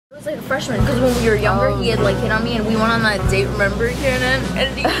was like a freshman because when we were younger, he had like hit on me and we went on that date. Remember, Kiernan?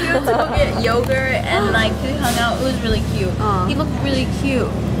 And he went to go get yogurt and like we hung out. It was really cute. He looked really cute,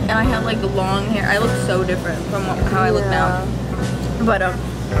 and I had like long hair. I looked so different from how I look now. But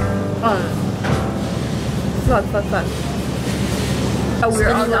fuck. Oh, we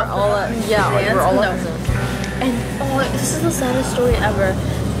were all and this is the saddest story ever.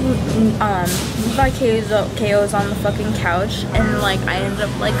 Levi KO's on the fucking couch, and like I ended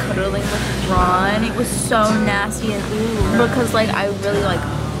up like cuddling with Ron. It was so nasty, and because like I really like,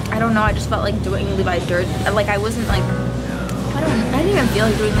 I don't know, I just felt like doing Levi dirt. Like I wasn't like, I didn't even feel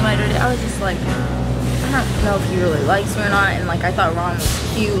like doing Levi dirt. I was just like, I don't know if he really likes me or not, and like I thought Ron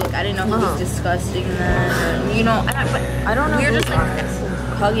was cute. Like I didn't know he was disgusting then, or, you know. But I don't know. We were just like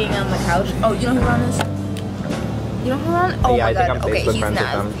hugging on the couch. Oh, you know who Ron is? You know who Ron? Oh my god. Okay, he's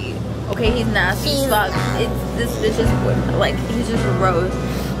nasty. Okay, he's nasty as fuck. This bitch is like, he's just gross.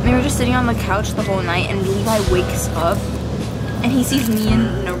 And we were just sitting on the couch the whole night, and Levi wakes up and he sees me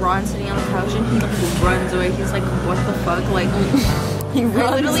and Ron sitting on the couch, and he like runs away. He's like, what the fuck? Like, I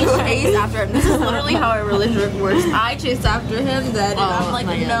literally chased after him. This is literally how our relationship works. I chased after him then, and I'm like,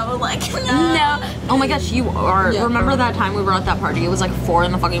 no, like, no. Oh my gosh, you are. Yeah, remember that time we were at that party? It was like 4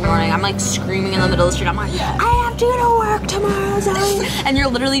 in the fucking morning. I'm like screaming in the middle of the street. I'm like, I have to go to work tomorrow, Zoe. And you're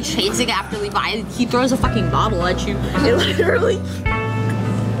literally chasing after Levi. He throws a fucking bottle at you. He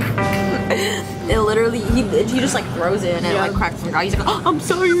just like throws it and it like cracks the guy. He's like, oh, I'm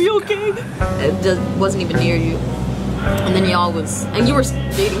sorry, are you okay? It just wasn't even near you. And then and you were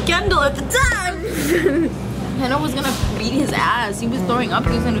dating Kendall at the time. Kendall was gonna beat his ass. He was throwing up.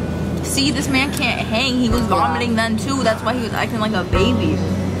 He was gonna see this man can't hang. He was vomiting then too. That's why he was acting like a baby.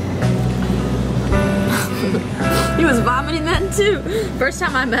 He was vomiting then too. First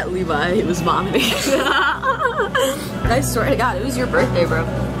time I met Levi, he was vomiting. I swear to God, it was your birthday, bro.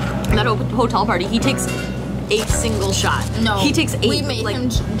 That hotel party, he takes a single shot. No, he takes 8. We made him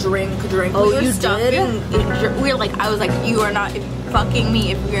drink. Oh, you did? We were like, I was like, you are not fucking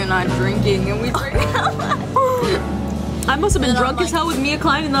me if you're not drinking, and we drank. I must have been drunk as hell with Mia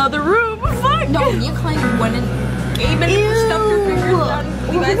Klein in the other room. Fuck. No, Mia Klein went and came in and stuffed her fingers down.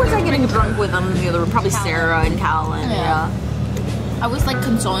 Who was I getting drunk with in the other room? Probably Callan. Sarah and Callan. Yeah. I was like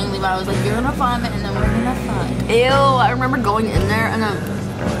consoling Levi. I was like, you're gonna vomit and then we're gonna fuck. Ew, I remember going in there and then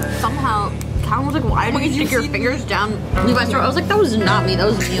somehow Callan was like, why did you stick your fingers down Levi's throat? I was like, that was not me, that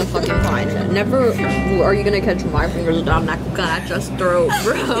was Mia fucking Klein. Never are you gonna catch my fingers down Gotcha's throat,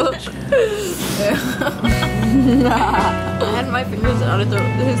 bro. I had my fingers down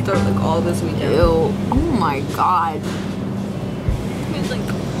his throat like all this weekend. Ew. Oh my god. He's like,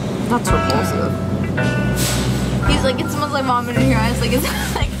 that's repulsive. He's like, it smells like vomit in here. I was like, it's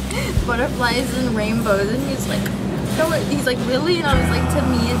like butterflies and rainbows, and he's like, no, he's like, really? And I was like, to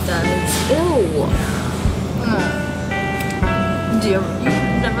me it does. Ew. Do you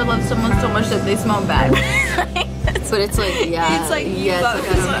never love someone so much that they smell bad? But it's like, yeah. It's like, yeah, it's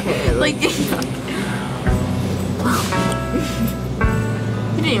like, I don't care. Like, he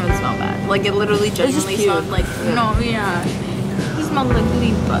didn't even smell bad. Like, it literally genuinely smelled like, no, yeah. He smelled like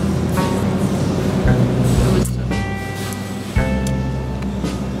leaf, but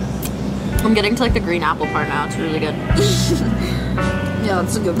I'm getting to like the green apple part now. It's really good. Yeah,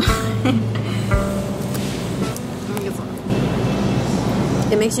 that's a good part.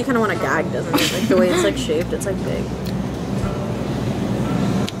 It makes you kind of want to gag, doesn't it? Like the way it's like shaped, it's like big.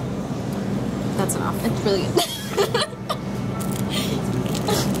 That's enough. It's really good.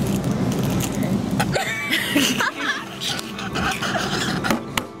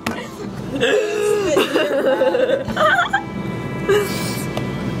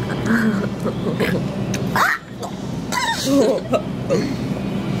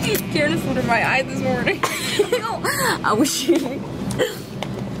 Kiernan put in my eye this morning. I wish you.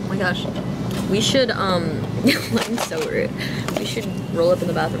 Oh my gosh. We should, I'm so rude. We should roll up in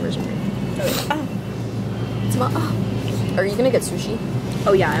the bathroom or something. Are you gonna get sushi?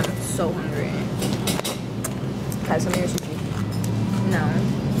 Oh yeah, I'm so hungry. Can I have some of your sushi? No.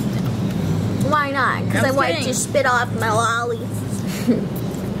 Why not? Because I want to spit off my lollies.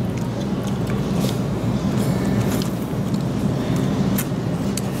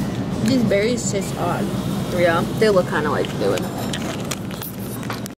 These berries taste odd. Yeah, they look kind of like they would.